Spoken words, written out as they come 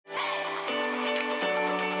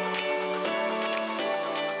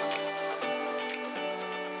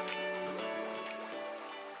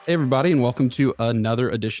Hey, everybody, and welcome to another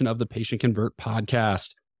edition of the Patient Convert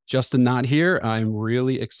podcast. Justin not here. I'm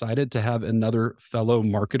really excited to have another fellow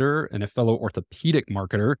marketer and a fellow orthopedic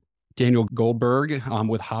marketer, Daniel Goldberg,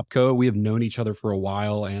 with HOPCo. We have known each other for a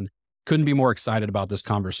while and couldn't be more excited about this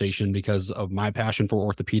conversation because of my passion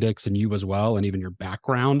for orthopedics and you as well, and even your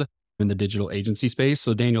background in the digital agency space.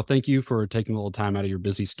 So, Daniel, thank you for taking a little time out of your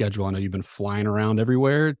busy schedule. I know you've been flying around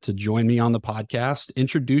everywhere to join me on the podcast.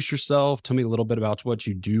 Introduce yourself. Tell me a little bit about what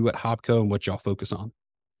you do at HOPCo and what y'all focus on.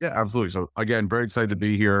 Yeah, absolutely. So again, very excited to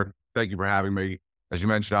be here. Thank you for having me. As you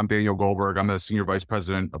mentioned, I'm Daniel Goldberg. I'm the Senior Vice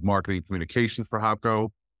President of Marketing and Communications for HOPCo.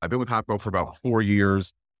 I've been with HOPCo for about 4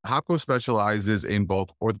 years. HOPCo specializes in both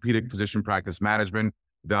orthopedic physician practice management,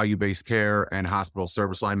 value-based care, and hospital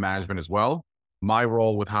service line management as well. My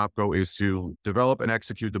role with HOPCo is to develop and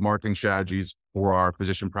execute the marketing strategies for our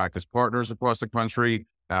physician practice partners across the country,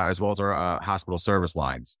 as well as our hospital service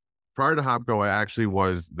lines. Prior to HOPCo, I actually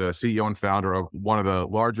was the CEO and founder of one of the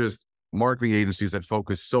largest marketing agencies that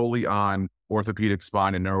focus solely on orthopedic,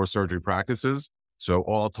 spine, and neurosurgery practices. So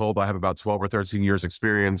all told, I have about 12 or 13 years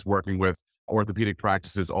experience working with orthopedic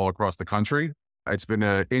practices all across the country. It's been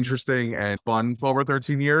an interesting and fun 12 or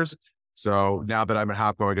 13 years. So now that I'm at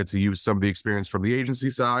HOPCo, I get to use some of the experience from the agency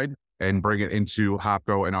side and bring it into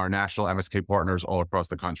HOPCo and our national MSK partners all across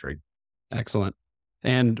the country. Excellent.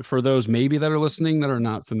 And for those maybe that are listening that are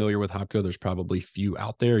not familiar with HOPCo, there's probably few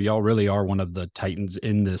out there. Y'all really are one of the titans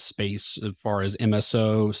in this space as far as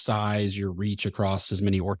MSO size, your reach across as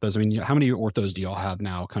many orthos. I mean, how many orthos do y'all have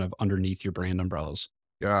now kind of underneath your brand umbrellas?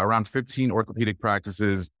 Around 15 orthopedic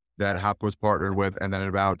practices that HOPCo is partnered with, and then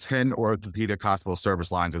about 10 orthopedic hospital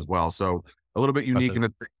service lines as well. So a little bit unique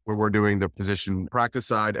in where we're doing the physician practice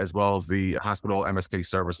side as well as the hospital MSK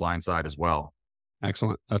service line side as well.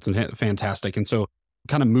 Excellent. That's fantastic. And so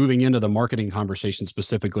kind of moving into the marketing conversation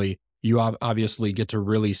specifically, you obviously get to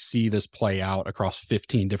really see this play out across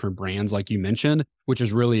 15 different brands, like you mentioned, which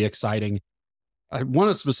is really exciting. I want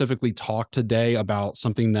to specifically talk today about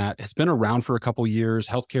something that has been around for a couple of years.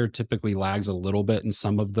 Healthcare typically lags a little bit in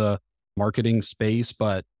some of the marketing space,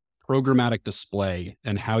 but programmatic display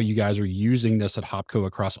and how you guys are using this at HOPCo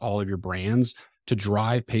across all of your brands to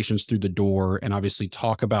drive patients through the door, and obviously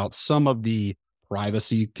talk about some of the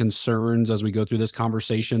privacy concerns as we go through this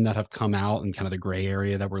conversation that have come out and kind of the gray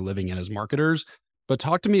area that we're living in as marketers. But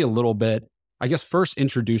talk to me a little bit. I guess first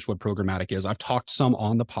introduce what programmatic is. I've talked some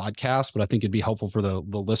on the podcast, but I think it'd be helpful for the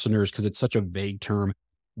listeners because it's such a vague term.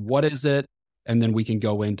 What is it? And then we can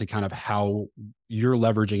go into kind of how you're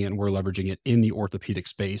leveraging it and we're leveraging it in the orthopedic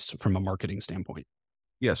space from a marketing standpoint.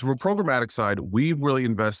 Yeah, so from a programmatic side, we've really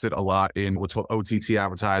invested a lot in what's called OTT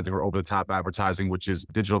advertising or over-the-top advertising, which is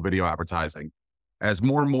digital video advertising. As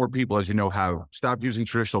more and more people, as you know, have stopped using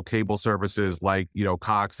traditional cable services like,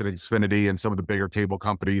 Cox and Xfinity and some of the bigger cable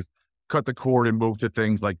companies, cut the cord and move to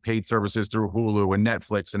things like paid services through Hulu and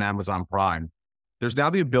Netflix and Amazon Prime. There's now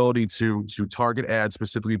the ability to target ads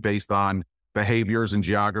specifically based on behaviors and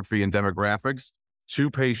geography and demographics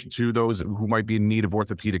to those who might be in need of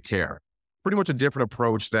orthopedic care. Pretty much a different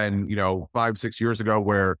approach than, 5-6 years ago,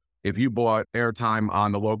 where if you bought airtime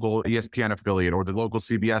on the local ESPN affiliate or the local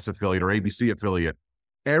CBS affiliate or ABC affiliate,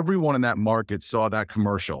 everyone in that market saw that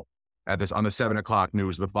commercial on the 7 o'clock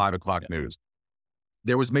news, the 5 o'clock news.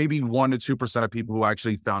 There was maybe 1 to 2% of people who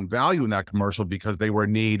actually found value in that commercial because they were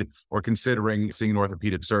in need or considering seeing an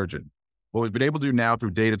orthopedic surgeon. What we've been able to do now through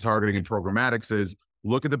data targeting and programmatics is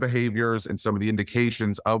look at the behaviors and some of the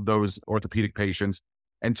indications of those orthopedic patients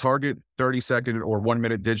and target 30-second or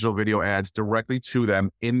 1-minute digital video ads directly to them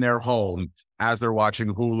in their home as they're watching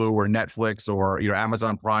Hulu or Netflix or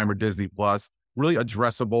Amazon Prime or Disney Plus. Really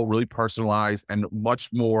addressable, really personalized, and much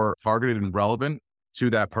more targeted and relevant to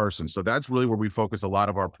that person. So that's really where we focus a lot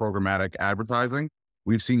of our programmatic advertising.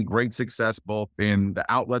 We've seen great success both in the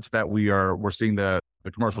outlets that we're seeing the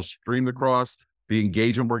commercial streamed across, the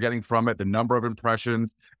engagement we're getting from it, the number of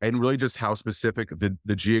impressions, and really just how specific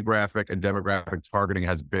the geographic and demographic targeting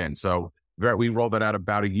has been. So we rolled that out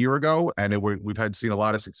about a year ago, and we've seen a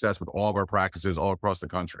lot of success with all of our practices all across the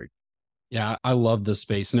country. Yeah, I love this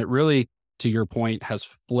space. And it really, to your point, has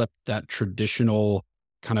flipped that traditional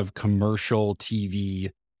kind of commercial TV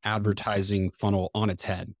advertising funnel on its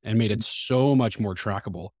head and made it so much more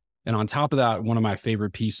trackable. And on top of that, one of my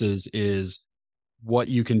favorite pieces is what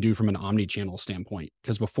you can do from an omni-channel standpoint.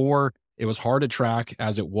 Because before it was hard to track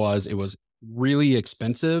as it was really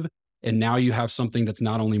expensive. And now you have something that's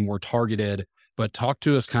not only more targeted, but talk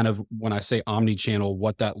to us kind of when I say omni-channel,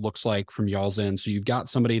 what that looks like from y'all's end. So you've got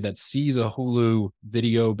somebody that sees a Hulu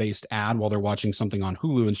video based ad while they're watching something on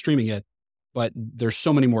Hulu and streaming it. but there's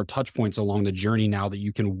so many more touch points along the journey now that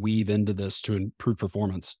you can weave into this to improve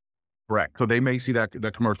performance. Correct. So they may see that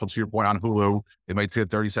the commercial, to your point, on Hulu. They might see a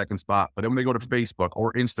 30-second spot, but then when they go to Facebook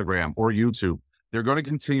or Instagram or YouTube, they're going to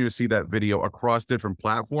continue to see that video across different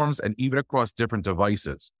platforms and even across different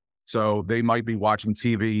devices. So they might be watching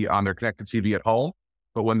TV on their connected TV at home,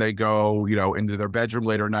 but when they go, into their bedroom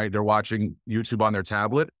later at night, they're watching YouTube on their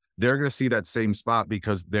tablet. They're going to see that same spot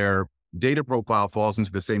because their data profile falls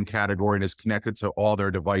into the same category and is connected to all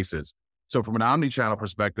their devices. So from an omni-channel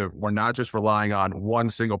perspective, we're not just relying on one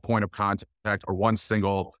single point of contact or one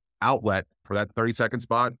single outlet for that 30-second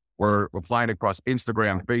spot. We're applying across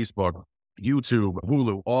Instagram, Facebook, YouTube,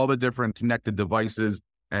 Hulu, all the different connected devices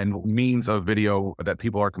and means of video that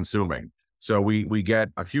people are consuming. So we get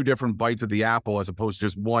a few different bites of the apple as opposed to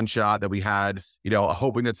just one shot that we had,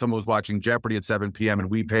 hoping that someone was watching Jeopardy at 7 p.m. and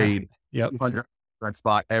we paid that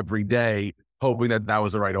spot every day, hoping that that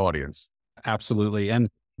was the right audience. Absolutely. And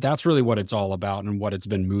that's really what it's all about and what it's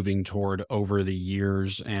been moving toward over the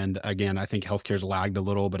years. And again, I think healthcare's lagged a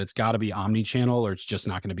little, but it's got to be omni-channel or it's just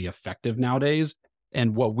not going to be effective nowadays.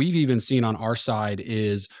 And what we've even seen on our side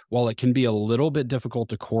is, while it can be a little bit difficult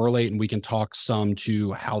to correlate, and we can talk some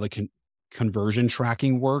to how the conversion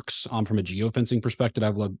tracking works from a geofencing perspective,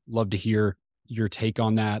 I'd love to hear your take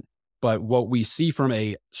on that. But what we see from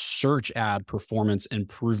a search ad performance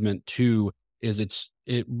improvement too is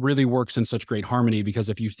it really works in such great harmony, because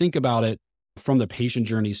if you think about it from the patient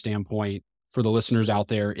journey standpoint, for the listeners out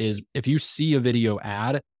there, is if you see a video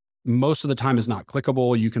ad, most of the time is not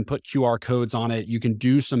clickable. You can put QR codes on it. You can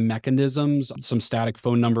do some mechanisms, some static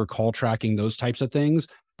phone number, call tracking, those types of things.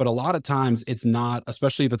 But a lot of times it's not,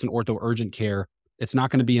 especially if it's an ortho urgent care, it's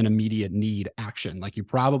not going to be an immediate need action. Like, you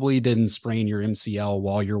probably didn't sprain your MCL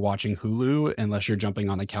while you're watching Hulu, unless you're jumping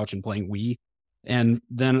on the couch and playing Wii. And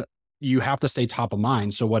then you have to stay top of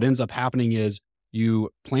mind. So what ends up happening is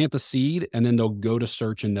you plant the seed and then they'll go to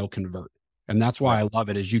search and they'll convert. And that's why I love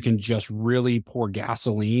it, is you can just really pour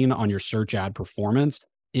gasoline on your search ad performance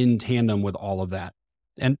in tandem with all of that.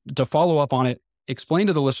 And to follow up on it, explain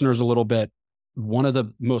to the listeners a little bit, one of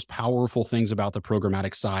the most powerful things about the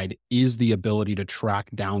programmatic side is the ability to track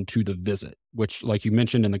down to the visit, which, like you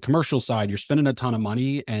mentioned, in the commercial side, you're spending a ton of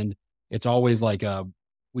money and it's always like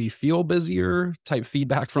we feel busier type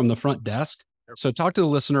feedback from the front desk. So talk to the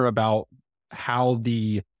listener about how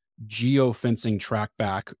the geofencing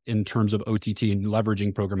trackback in terms of OTT and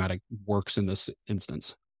leveraging programmatic works in this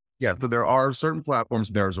instance. Yeah, so there are certain platforms.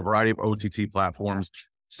 There's a variety of OTT platforms.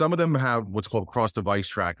 Some of them have what's called cross-device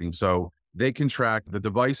tracking. So they can track the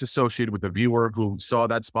device associated with the viewer who saw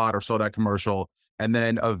that spot or saw that commercial, and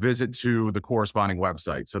then a visit to the corresponding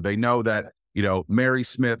website. So they know that, Mary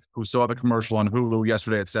Smith, who saw the commercial on Hulu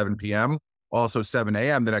yesterday at 7 p.m., also 7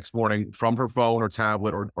 a.m. the next morning from her phone or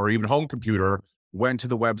tablet or even home computer, went to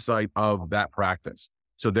the website of that practice.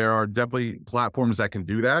 So there are definitely platforms that can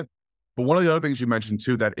do that. But one of the other things you mentioned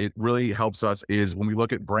too, that it really helps us, is when we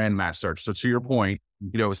look at brand match search. So to your point,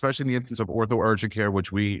 especially in the instance of ortho urgent care,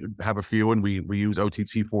 which we have a few and we use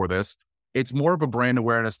OTT for this, it's more of a brand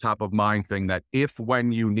awareness, top of mind thing, that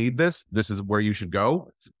when you need this, this is where you should go.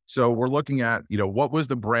 So we're looking at, what was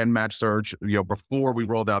the brand match search, before we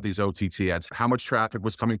rolled out these OTT ads, how much traffic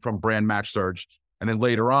was coming from brand match search. And then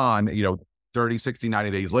later on, 30, 60,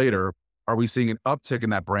 90 days later, are we seeing an uptick in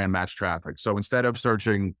that brand match traffic? So instead of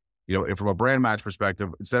searching, from a brand match perspective,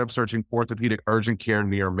 instead of searching orthopedic urgent care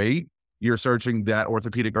near me, you're searching that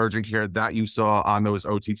orthopedic urgent care that you saw on those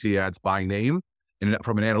OTT ads by name. And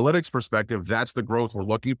from an analytics perspective, that's the growth we're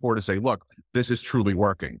looking for, to say, look, this is truly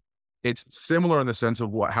working. It's similar in the sense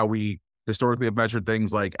of how we historically have measured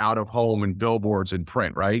things like out of home and billboards and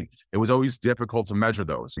print, right? It was always difficult to measure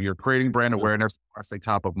those. So you're creating brand awareness, I say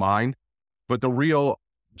top of mind. But the real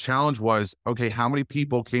challenge was, okay, how many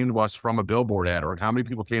people came to us from a billboard ad, or how many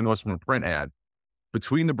people came to us from a print ad?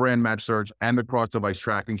 Between the brand match search and the cross-device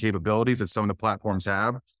tracking capabilities that some of the platforms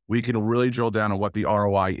have, we can really drill down on what the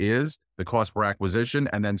ROI is, the cost per acquisition,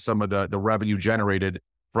 and then some of the revenue generated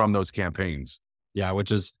from those campaigns. Yeah,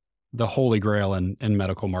 which is the holy grail in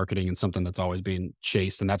medical marketing, and something that's always being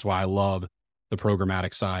chased. And that's why I love the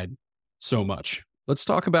programmatic side so much. Let's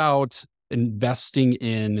talk about investing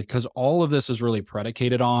in, because all of this is really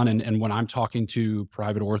predicated on, and when I'm talking to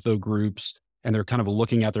private ortho groups and they're kind of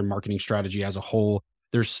looking at their marketing strategy as a whole,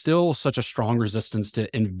 there's still such a strong resistance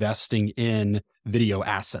to investing in video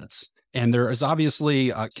assets. And there is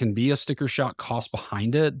obviously can be a sticker shock cost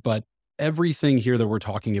behind it, but everything here that we're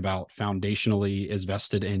talking about foundationally is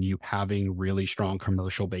vested in you having really strong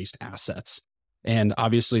commercial based assets. And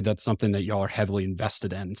obviously that's something that y'all are heavily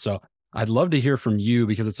invested in. So I'd love to hear from you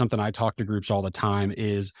because it's something I talk to groups all the time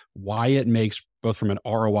is why it makes both from an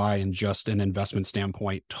ROI and just an investment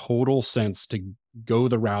standpoint, total sense to go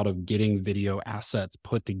the route of getting video assets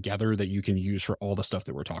put together that you can use for all the stuff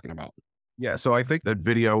that we're talking about. Yeah. So I think that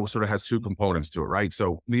video sort of has two components to it, right?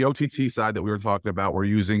 So the OTT side that we were talking about, we're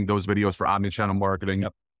using those videos for omnichannel marketing.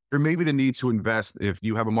 Yep. There may be the need to invest if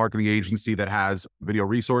you have a marketing agency that has video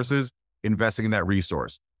resources, investing in that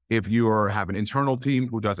resource. If have an internal team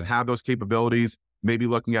who doesn't have those capabilities, maybe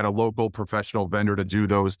looking at a local professional vendor to do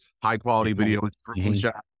those high quality videos,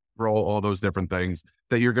 roll, all those different things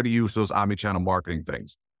that you're going to use those omnichannel marketing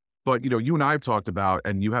things. But, you and I have talked about,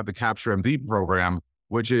 and you have the Capture MD program,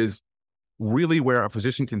 which is really where a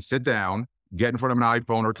physician can sit down, get in front of an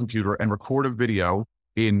iPhone or computer and record a video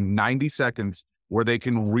in 90 seconds where they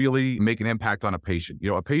can really make an impact on a patient.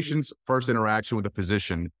 A patient's first interaction with a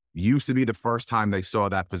physician used to be the first time they saw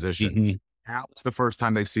that physician. Now it's the first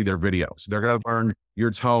time they see their videos. They're going to learn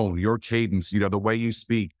your tone, your cadence, the way you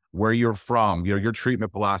speak, where you're from, your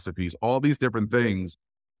treatment philosophies, all these different things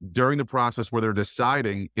during the process where they're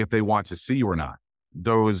deciding if they want to see you or not.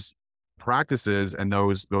 Those practices and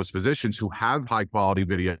those physicians who have high quality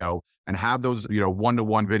video and have those,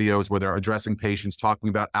 one-to-one videos where they're addressing patients, talking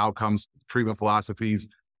about outcomes, treatment philosophies,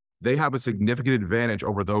 they have a significant advantage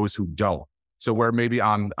over those who don't. So where maybe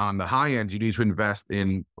on the high end, you need to invest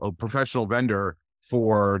in a professional vendor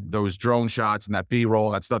for those drone shots and that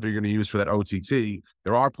B-roll, that stuff that you're going to use for that OTT.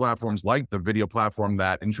 There are platforms like the video platform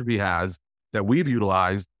that Entropy has that we've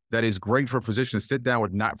utilized that is great for physicians to sit down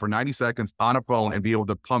for 90 seconds on a phone and be able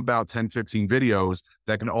to pump out 10, 15 videos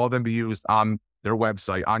that can all then be used on their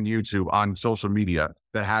website, on YouTube, on social media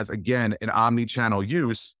that has, again, an omni-channel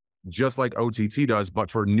use, just like OTT does,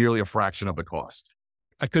 but for nearly a fraction of the cost.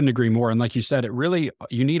 I couldn't agree more. And like you said,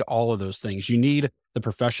 you need all of those things. You need the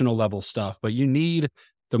professional level stuff, but you need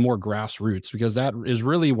the more grassroots because that is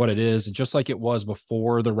really what it is. Just like it was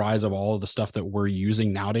before the rise of all of the stuff that we're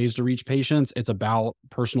using nowadays to reach patients. It's about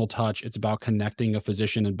personal touch. It's about connecting a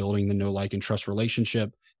physician and building the know, like, and trust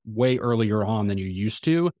relationship way earlier on than you used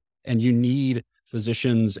to. And you need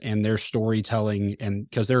physicians and their storytelling, and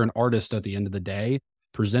because they're an artist at the end of the day,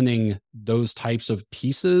 presenting those types of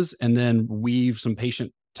pieces and then weave some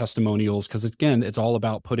patient testimonials. Because again, it's all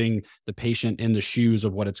about putting the patient in the shoes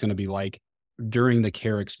of what it's going to be like during the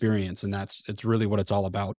care experience. And it's really what it's all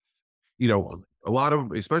about. A lot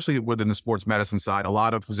of, especially within the sports medicine side, a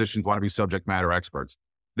lot of physicians want to be subject matter experts.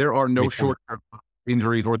 There are no short-term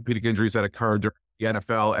injuries, orthopedic injuries that occur during the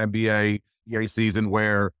NFL, NBA, EA season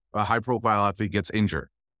where a high profile athlete gets injured.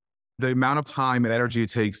 The amount of time and energy it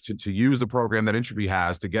takes to use the program that Entropy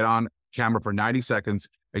has to get on camera for 90 seconds,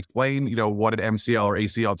 explain, what an MCL or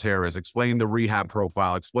ACL tear is, explain the rehab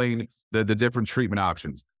profile, explain the different treatment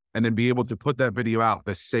options, and then be able to put that video out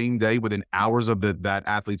the same day within hours of that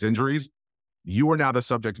athlete's injuries. You are now the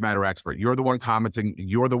subject matter expert. You're the one commenting.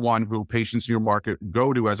 You're the one who patients in your market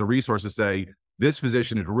go to as a resource to say, this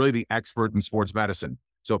physician is really the expert in sports medicine.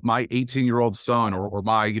 So if my 18-year-old son or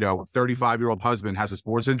my 35-year-old husband has a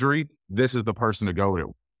sports injury, this is the person to go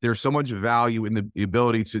to. There's so much value in the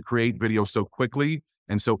ability to create video so quickly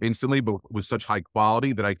and so instantly, but with such high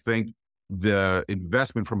quality that I think the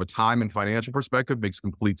investment from a time and financial perspective makes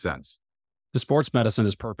complete sense. The sports medicine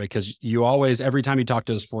is perfect because every time you talk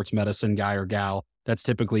to a sports medicine guy or gal, that's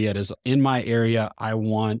typically it is in my area. I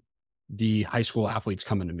want the high school athletes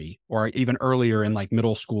coming to me or even earlier in like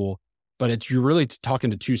middle school. But you're really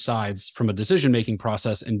talking to two sides from a decision-making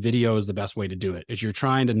process, and video is the best way to do it. Is you're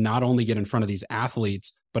trying to not only get in front of these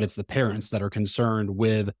athletes, but it's the parents that are concerned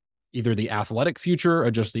with either the athletic future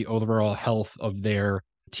or just the overall health of their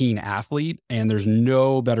teen athlete. And there's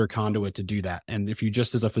no better conduit to do that. And if you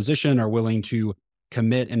just as a physician are willing to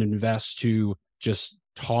commit and invest to just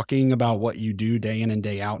talking about what you do day in and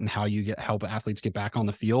day out and how you help athletes get back on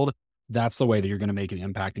the field, that's the way that you're going to make an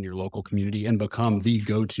impact in your local community and become the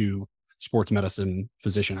go-to sports medicine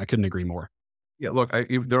physician. I couldn't agree more. Yeah, look,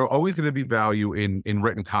 there are always going to be value in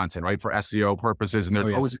written content, right? For SEO purposes, and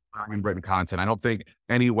there's always value in written content. I don't think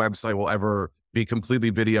any website will ever be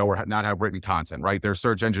completely video or not have written content, right? There's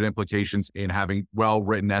search engine implications in having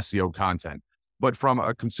well-written SEO content. But from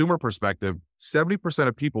a consumer perspective, 70%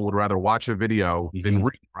 of people would rather watch a video than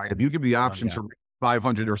read, right? If you give the option to read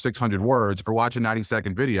 500 or 600 words or watch a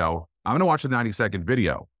 90-second video, I'm going to watch a 90-second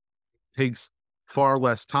video. It takes far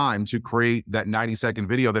less time to create that 90-second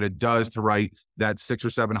video than it does to write that 600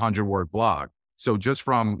 or 700 word blog. So just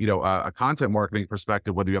from, a content marketing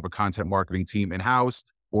perspective, whether you have a content marketing team in-house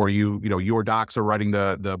or your docs are writing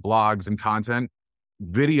the blogs and content,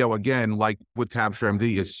 video, again, like with Capture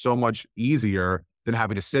MD, is so much easier than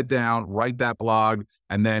having to sit down, write that blog,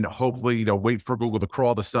 and then hopefully, wait for Google to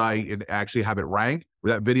crawl the site and actually have it rank.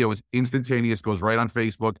 Where that video is instantaneous, goes right on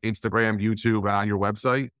Facebook, Instagram, YouTube, and on your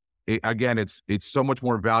website. Again, it's so much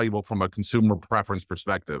more valuable from a consumer preference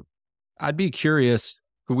perspective. I'd be curious.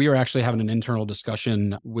 We were actually having an internal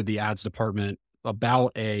discussion with the ads department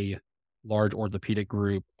about a large orthopedic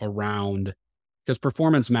group around, because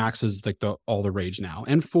Performance Max is like all the rage now.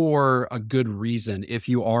 And for a good reason. If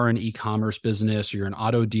you are an e-commerce business, you're an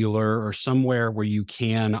auto dealer or somewhere where you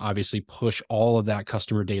can obviously push all of that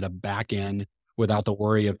customer data back in without the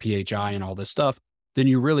worry of PHI and all this stuff, then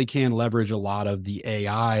you really can leverage a lot of the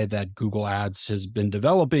AI that Google Ads has been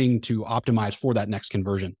developing to optimize for that next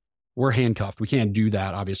conversion. We're handcuffed. We can't do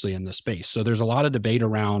that obviously in this space. So there's a lot of debate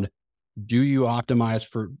around, do you optimize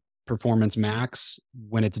for Performance Max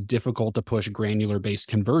when it's difficult to push granular based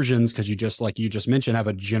conversions because you just, like you just mentioned, have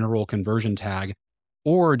a general conversion tag,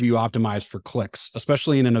 or do you optimize for clicks,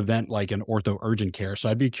 especially in an event like an ortho urgent care? So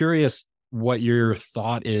I'd be curious what your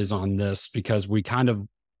thought is on this, because we kind of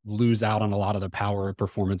lose out on a lot of the power of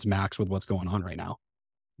Performance Max with what's going on right now.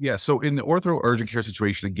 Yeah. So in the ortho urgent care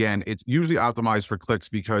situation, again, it's usually optimized for clicks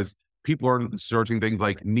because people are searching things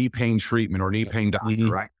like knee pain treatment or knee pain doctor,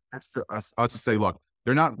 right? That's to us to say, look,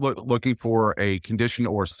 they're not looking for a condition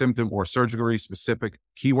or symptom or surgery specific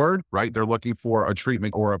keyword, right? They're looking for a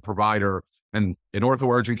treatment or a provider. And in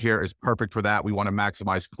ortho urgent care is perfect for that. We want to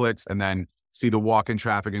maximize clicks and then see the walk-in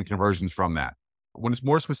traffic and conversions from that. When it's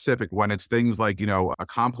more specific, when it's things like, a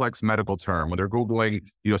complex medical term, when they're Googling,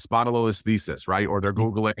 spondylolisthesis, right? Or they're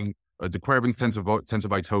Googling decrepit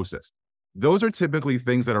tensivitosis. Those are typically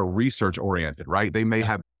things that are research oriented, right? They may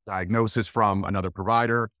have diagnosis from another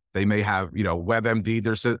provider. They may have, WebMD,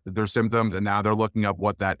 their symptoms, and now they're looking up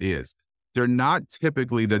what that is. They're not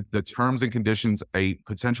typically the terms and conditions a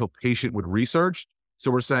potential patient would research.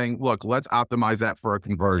 So we're saying, look, let's optimize that for a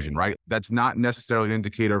conversion, right? That's not necessarily an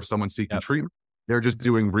indicator of someone seeking treatment. They're just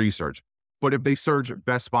doing research. But if they search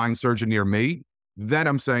best spine surgeon near me, then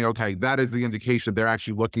I'm saying, okay, that is the indication they're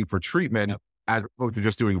actually looking for treatment as opposed to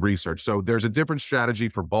just doing research. So there's a different strategy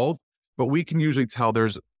for both, but we can usually tell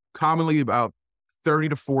there's commonly about 30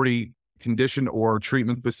 to 40 condition or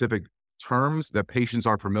treatment specific terms that patients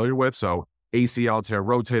are familiar with. So ACL tear,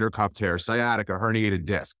 rotator cuff tear, sciatica, herniated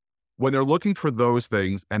disc. When they're looking for those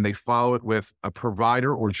things and they follow it with a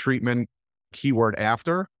provider or treatment keyword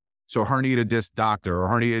after, so herniated disc doctor or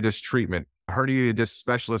herniated disc treatment, herniated disc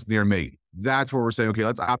specialist near me, that's where we're saying, okay,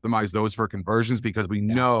 let's optimize those for conversions because we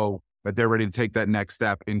know that they're ready to take that next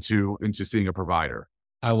step into seeing a provider.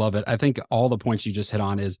 I love it. I think all the points you just hit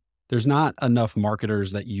on is there's not enough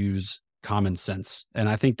marketers that use common sense. And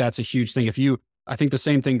I think that's a huge thing. I think the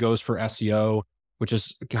same thing goes for SEO, which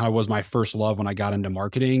is kind of was my first love when I got into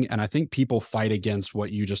marketing. And I think people fight against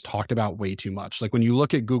what you just talked about way too much. Like when you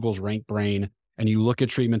look at Google's Rank Brain and you look at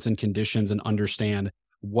treatments and conditions and understand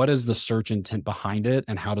what is the search intent behind it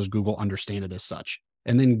and how does Google understand it as such,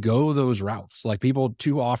 and then go those routes. Like people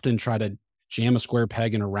too often try to jam a square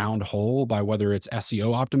peg in a round hole by whether it's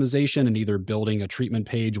SEO optimization and either building a treatment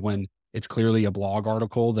page when it's clearly a blog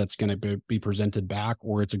article that's going to be presented back,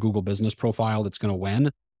 or it's a Google business profile that's going to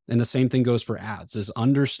win. And the same thing goes for ads, is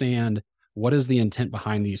understand what is the intent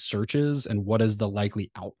behind these searches and what is the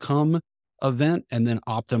likely outcome event, and then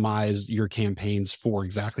optimize your campaigns for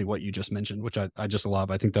exactly what you just mentioned, which I just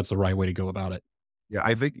love. I think that's the right way to go about it. Yeah,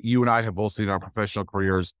 I think you and I have both seen in our professional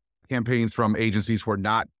careers campaigns from agencies who are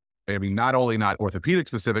not only not orthopedic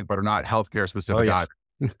specific, but are not healthcare specific.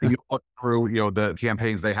 You look through, the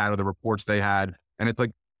campaigns they had or the reports they had, and it's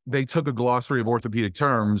like they took a glossary of orthopedic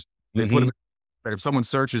terms. They put them, that if someone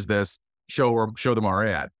searches this, show them our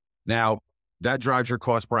ad. Now, that drives your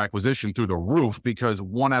cost per acquisition through the roof because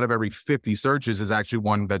 1 out of every 50 searches is actually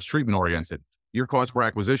one that's treatment oriented. Your cost per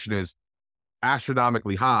acquisition is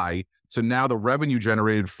astronomically high. So now the revenue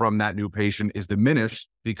generated from that new patient is diminished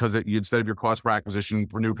because instead of your cost per acquisition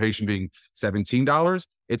for new patient being $17,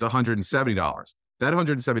 it's $170. That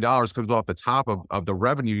 $170 comes off the top of the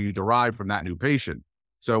revenue you derive from that new patient.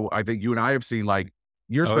 So I think you and I have seen, like,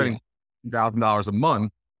 you're spending $1,000 a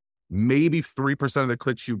month, maybe 3% of the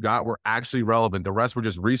clicks you got were actually relevant. The rest were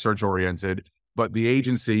just research oriented, but the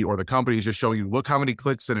agency or the company is just showing you, look how many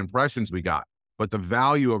clicks and impressions we got. But the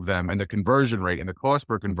value of them and the conversion rate and the cost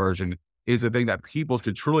per conversion is the thing that people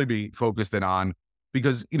should truly be focused in on,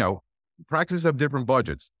 because, practices have different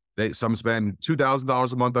budgets. Some spend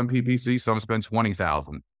 $2,000 a month on PPC, some spend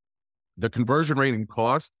 $20,000. The conversion rate and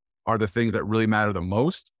cost are the things that really matter the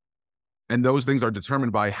most. And those things are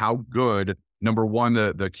determined by how good, number one,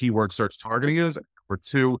 the keyword search targeting is, or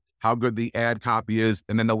two, how good the ad copy is,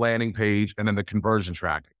 and then the landing page, and then the conversion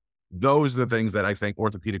tracking. Those are the things that I think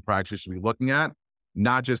orthopedic practice should be looking at,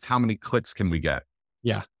 not just how many clicks can we get.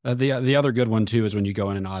 Yeah. The other good one too is when you go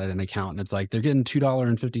in and audit an account and it's like they're getting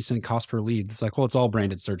 $2.50 cost per lead. It's like, well, it's all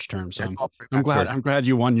branded search terms. So I'm glad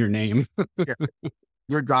you won your name. Yeah.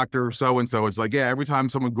 Your doctor so and so. It's like, yeah, every time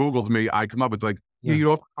someone Googles me, I come up. It's like, yeah, you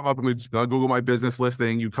don't come up and Google my business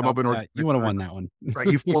listing. You come up and you would have won that one. Right.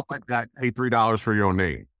 You feel like that, pay $3 for your own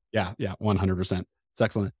name. Yeah. 100%. It's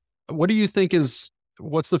excellent. What do you think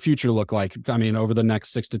what's the future look like? I mean, over the next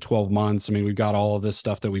 6 to 12 months, I mean, we've got all of this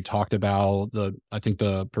stuff that we've talked about, I think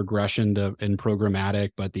the progression in programmatic,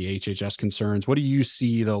 but the HHS concerns. What do you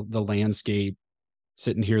see the landscape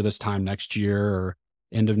sitting here this time next year or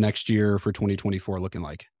end of next year for 2024 looking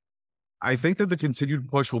like? I think that the continued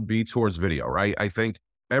push will be towards video, right? I think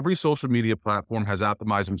every social media platform has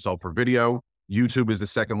optimized themselves for video. YouTube is the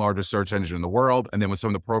second largest search engine in the world. And then with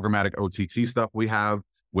some of the programmatic OTT stuff we have,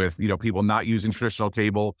 with, people not using traditional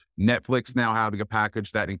cable, Netflix now having a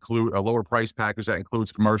package that include a lower price package that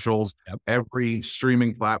includes commercials. Yep. Every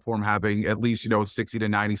streaming platform having at least, 60 to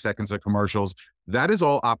 90 seconds of commercials. That is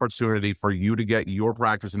all opportunity for you to get your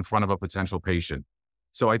practice in front of a potential patient.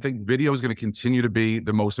 So I think video is going to continue to be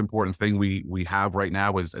the most important thing we have right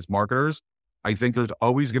now as marketers. I think there's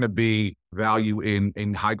always going to be value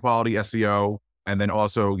in high quality SEO and then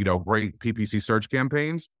also, great PPC search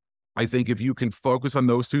campaigns. I think if you can focus on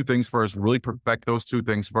those two things first, really perfect those two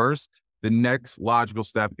things first, the next logical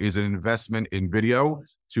step is an investment in video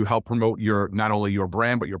to help promote not only your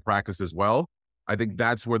brand, but your practice as well. I think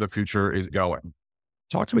that's where the future is going.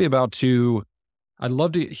 Talk to me about I'd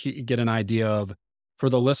love to get an idea of, for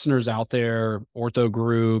the listeners out there, ortho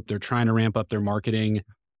group, they're trying to ramp up their marketing.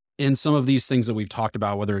 In some of these things that we've talked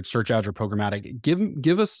about, whether it's search ads or programmatic,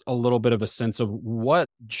 give us a little bit of a sense of what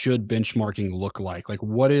should benchmarking look like? Like,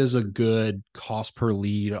 what is a good cost per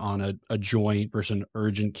lead on a joint versus an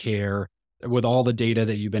urgent care, with all the data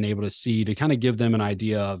that you've been able to see, to kind of give them an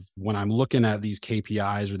idea of, when I'm looking at these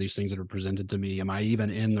KPIs or these things that are presented to me, am I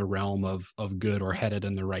even in the realm of good or headed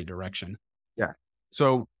in the right direction? Yeah.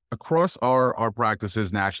 So across our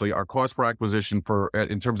practices nationally, our cost per acquisition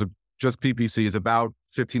in terms of just PPC is about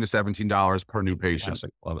 $15 to $17 per new patient. Classic.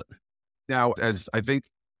 Love it. Now, as I think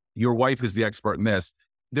your wife is the expert in this,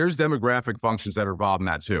 there's demographic functions that are involved in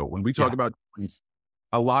that too. When we talk about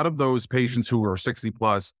a lot of those patients who are 60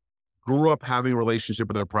 plus grew up having a relationship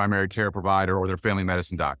with their primary care provider or their family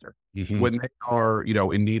medicine doctor. Mm-hmm. When they are,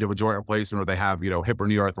 in need of a joint replacement or they have, hip or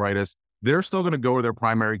knee arthritis, they're still going to go to their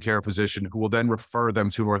primary care physician who will then refer them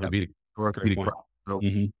to an orthopedic so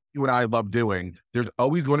you and I love doing. There's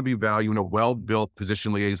always going to be value in a well-built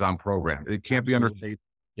physician liaison program. It can't be understated.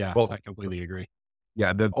 Yeah, I completely agree.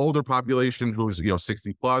 Yeah, the older population who's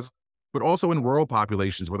 60 plus, but also in rural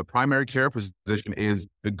populations where the primary care physician is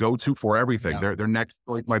the go-to for everything. Yeah. Their next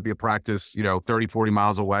point might be a practice, 30, 40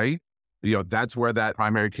 miles away. That's where that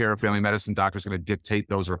primary care family medicine doctor is going to dictate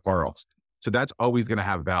those referrals. So that's always going to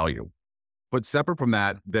have value. But separate from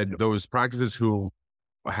that, those practices who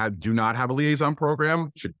do not have a liaison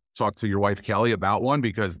program should talk to your wife, Kelly, about one,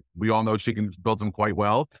 because we all know she can build them quite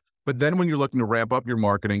well. But then when you're looking to ramp up your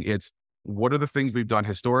marketing, it's what are the things we've done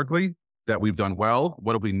historically that we've done well?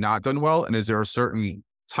 What have we not done well? And is there a certain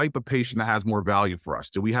type of patient that has more value for us?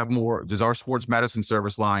 Do we have more? Does our sports medicine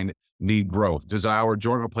service line need growth? Does our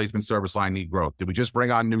joint replacement service line need growth? Did we just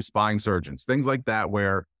bring on new spine surgeons? Things like that,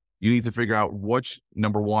 where you need to figure out which,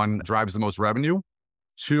 number one, drives the most revenue.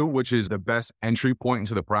 Two, which is the best entry point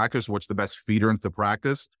into the practice, what's the best feeder into the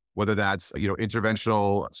practice, whether that's,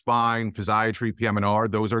 interventional spine, physiatry, PM&R,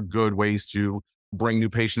 those are good ways to bring new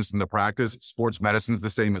patients into practice. Sports medicine is the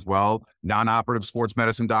same as well. Non-operative sports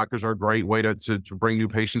medicine doctors are a great way to bring new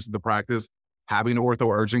patients into practice. Having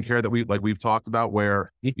ortho urgent care that we've talked about,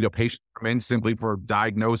 where, patients come in simply for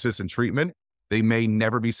diagnosis and treatment. They may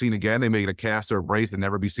never be seen again. They may get a cast or a brace and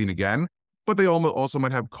never be seen again. But they also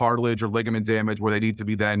might have cartilage or ligament damage where they need to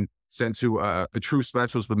be then sent to a true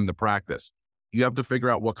specialist within the practice. You have to figure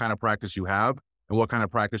out what kind of practice you have and what kind of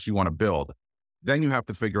practice you want to build. Then you have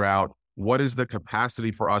to figure out what is the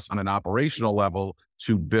capacity for us on an operational level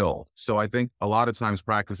to build. So I think a lot of times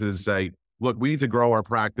practices say, look, we need to grow our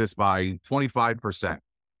practice by 25%,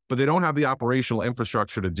 but they don't have the operational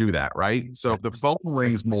infrastructure to do that, right? So if the phone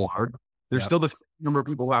rings more, there's still the same number of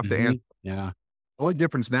people who have to answer. Yeah. The only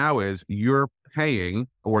difference now is you're paying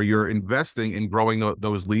or you're investing in growing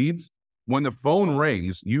those leads. When the phone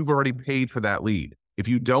rings, you've already paid for that lead. If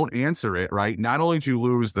you don't answer it, right, not only do you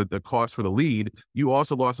lose the cost for the lead, you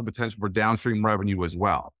also lost the potential for downstream revenue as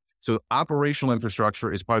well. So operational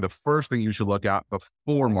infrastructure is probably the first thing you should look at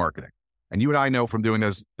before marketing. And you and I know from doing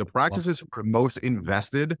this, the practices who are most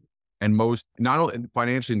invested and most not only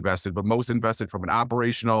financially invested, but most invested from an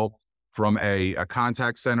operational, from a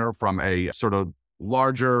contact center, from a sort of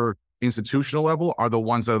larger institutional level are the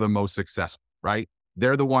ones that are the most successful, right?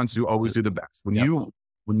 They're the ones who always do the best.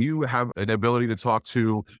 When you have an ability to talk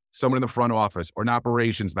to someone in the front office or an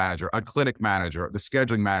operations manager, a clinic manager, the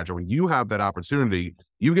scheduling manager, when you have that opportunity,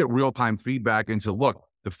 you get real-time feedback into, look,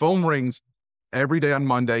 the phone rings every day on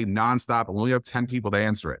Monday, nonstop, and we only have 10 people to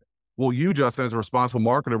answer it. Well, you, Justin, as a responsible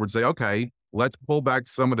marketer, would say, okay, let's pull back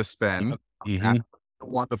some of the spend. I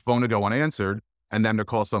want the phone to go unanswered and then to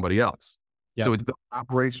call somebody else. Yep. So it's the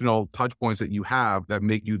operational touch points that you have that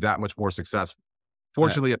make you that much more successful.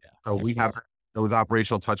 Fortunately, we have those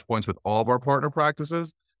operational touch points with all of our partner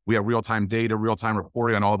practices. We have real-time data, real-time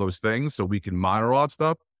reporting on all those things, so we can monitor all that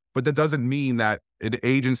stuff. But that doesn't mean that an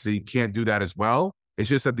agency can't do that as well. It's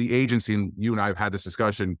just that the agency, and you and I have had this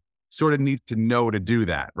discussion, sort of need to know to do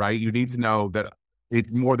that, right? You need to know that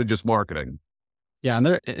it's more than just marketing. Yeah.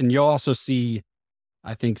 And you'll also see,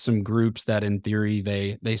 I think, some groups that in theory,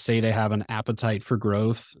 they say they have an appetite for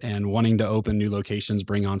growth and wanting to open new locations,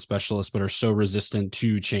 bring on specialists, but are so resistant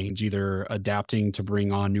to change, either adapting to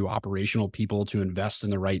bring on new operational people to invest in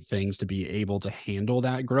the right things to be able to handle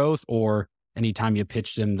that growth, or anytime you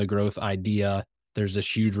pitch them the growth idea, there's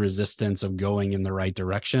this huge resistance of going in the right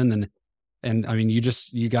direction. And I mean,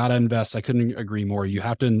 you got to invest. I couldn't agree more. You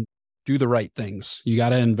have to do the right things. You got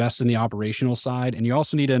to invest in the operational side, and you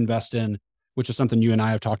also need to invest in, which is something you and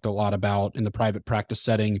I have talked a lot about in the private practice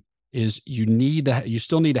setting, is you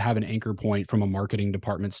still need to have an anchor point from a marketing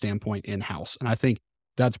department standpoint in-house. And I think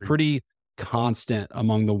that's pretty constant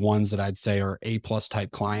among the ones that I'd say are A+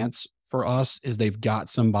 type clients for us, is they've got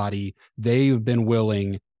somebody, they've been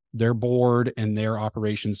willing, their board and their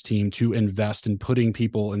operations team, to invest in putting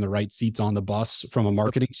people in the right seats on the bus from a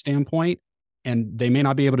marketing standpoint. And they may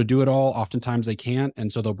not be able to do it all. Oftentimes they can't.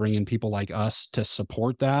 And so they'll bring in people like us to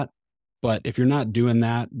support that. But if you're not doing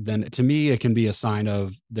that, then to me, it can be a sign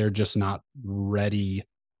of they're just not ready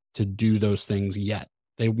to do those things yet.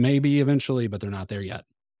 They may be eventually, but they're not there yet.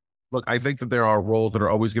 Look, I think that there are roles that are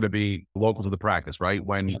always going to be local to the practice, right?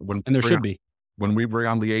 And there should be. When we bring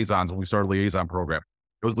on liaisons, when we start a liaison program,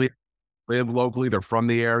 those live locally, they're from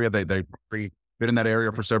the area, they've been in that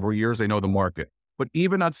area for several years, they know the market. But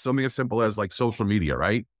even on something as simple as like social media,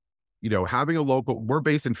 right? Having a local, we're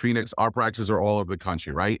based in Phoenix, our practices are all over the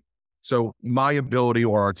country, right? So my ability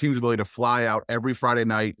or our team's ability to fly out every Friday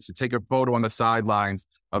night to take a photo on the sidelines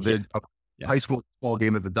of the high school football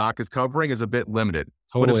game that the doc is covering is a bit limited.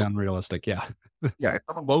 Totally unrealistic. Yeah. Yeah. If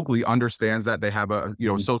someone locally understands that, they have a,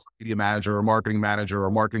 social media manager or marketing manager or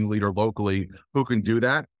marketing leader locally who can do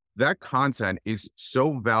that. That content is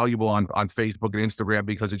so valuable on Facebook and Instagram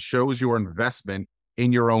because it shows your investment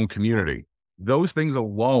in your own community. Those things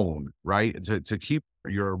alone, right? To keep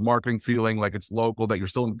your marketing feeling like it's local, that you're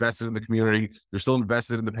still invested in the community, you're still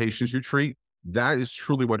invested in the patients you treat. That is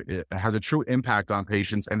truly what it has a true impact on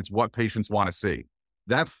patients, and it's what patients want to see.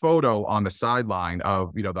 That photo on the sideline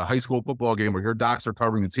of, the high school football game where your docs are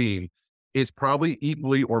covering the team is probably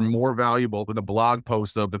equally or more valuable than the blog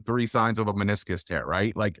post of the 3 signs of a meniscus tear,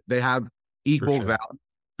 right? Like they have equal value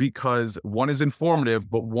because one is informative,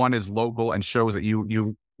 but one is local and shows that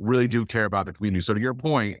you really do care about the community. So to your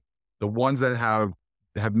point, the ones that have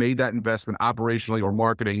made that investment operationally or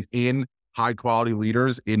marketing in high quality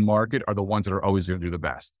leaders in market are the ones that are always going to do the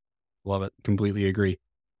best. Love it. Completely agree.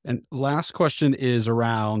 And last question is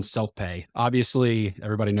around self-pay. Obviously,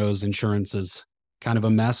 everybody knows insurance is kind of a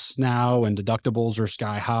mess now, and deductibles are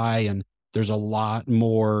sky high, and there's a lot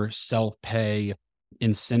more self-pay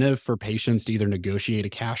incentive for patients to either negotiate a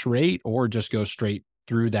cash rate or just go straight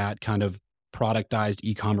through that kind of productized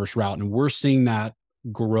e-commerce route. And we're seeing that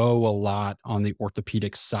grow a lot on the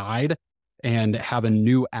orthopedic side and have a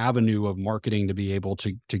new avenue of marketing to be able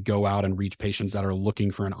to go out and reach patients that are looking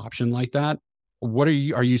for an option like that. Are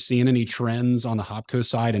you seeing any trends on the HOPCo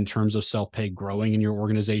side in terms of self-pay growing in your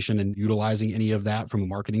organization and utilizing any of that from a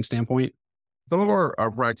marketing standpoint? Some of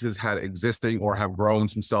our practices had existing or have grown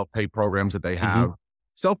some self-pay programs that they have.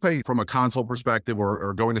 Self-pay from a consult perspective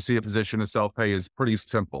or going to see a physician in self-pay is pretty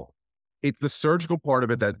simple. It's the surgical part of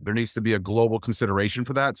it that there needs to be a global consideration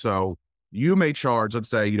for that. So you may charge, let's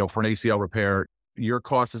say, for an ACL repair, your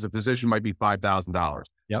cost as a physician might be $5,000.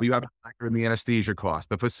 But you have to factor in the anesthesia cost,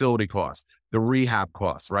 the facility cost, the rehab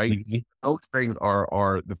costs, right? Those things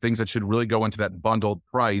are the things that should really go into that bundled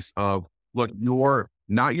price of, look,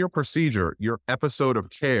 not your procedure, your episode of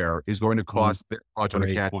care is going to cost this much on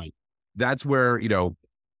a cash. That's where,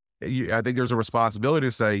 I think there's a responsibility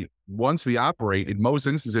to say, once we operate, in most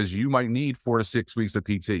instances, you might need 4 to 6 weeks of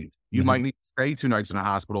PT. You might need to stay 2 nights in a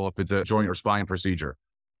hospital if it's a joint or spine procedure.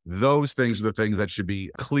 Those things are the things that should be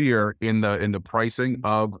clear in the pricing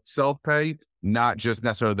of self-pay, not just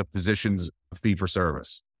necessarily the physician's fee for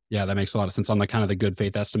service. Yeah, that makes a lot of sense on the kind of the good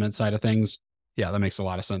faith estimate side of things. Yeah, that makes a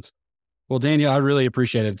lot of sense. Well, Daniel, I really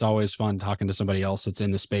appreciate it. It's always fun talking to somebody else that's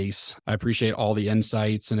in the space. I appreciate all the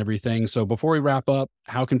insights and everything. So before we wrap up,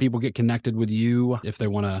 how can people get connected with you if they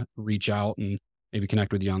want to reach out and maybe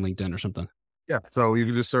connect with you on LinkedIn or something? Yeah. So you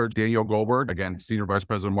can just search Daniel Goldberg, again, Senior Vice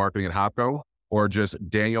President of Marketing at HOPCo, or just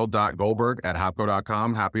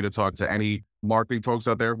daniel.goldberg@hopco.com. Happy to talk to any marketing folks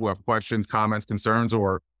out there who have questions, comments, concerns,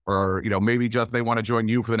 or maybe just they want to join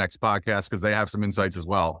you for the next podcast because they have some insights as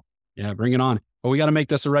well. Yeah, bring it on. Well, we got to make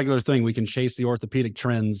this a regular thing. We can chase the orthopedic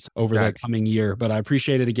trends over the coming year, but I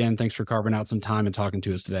appreciate it again. Thanks for carving out some time and talking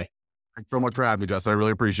to us today. Thanks so much for having me, Justin. I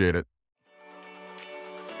really appreciate it.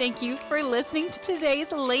 Thank you for listening to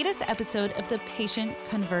today's latest episode of the Patient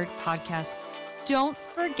Convert podcast. Don't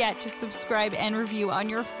forget to subscribe and review on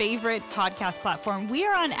your favorite podcast platform. We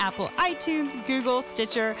are on Apple, iTunes, Google,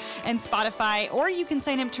 Stitcher, and Spotify, or you can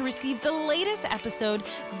sign up to receive the latest episode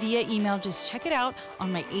via email. Just check it out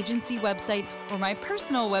on my agency website or my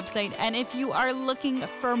personal website. And if you are looking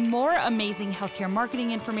for more amazing healthcare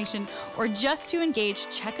marketing information or just to engage,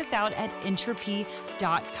 check us out at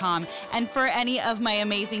entropy.com. And for any of my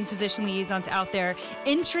amazing physician liaisons out there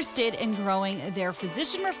interested in growing their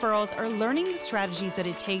physician referrals or learning the strategies that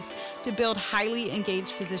it takes to build highly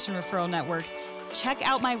engaged physician referral networks, check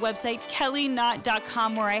out my website,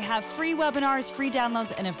 kellyknott.com, where I have free webinars, free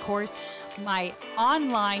downloads, and of course, my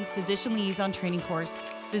online physician liaison training course,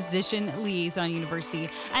 Physician Liaison University.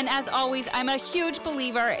 And as always, I'm a huge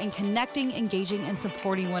believer in connecting, engaging, and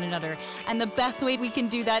supporting one another. And the best way we can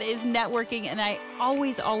do that is networking. And I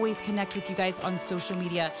always connect with you guys on social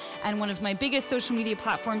media. And one of my biggest social media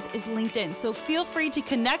platforms is LinkedIn. So feel free to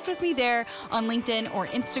connect with me there on LinkedIn or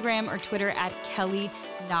Instagram or Twitter at Kelly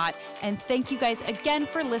Knott. And thank you guys again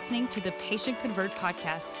for listening to the Patient Convert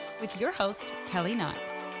podcast with your host, Kelly Knott.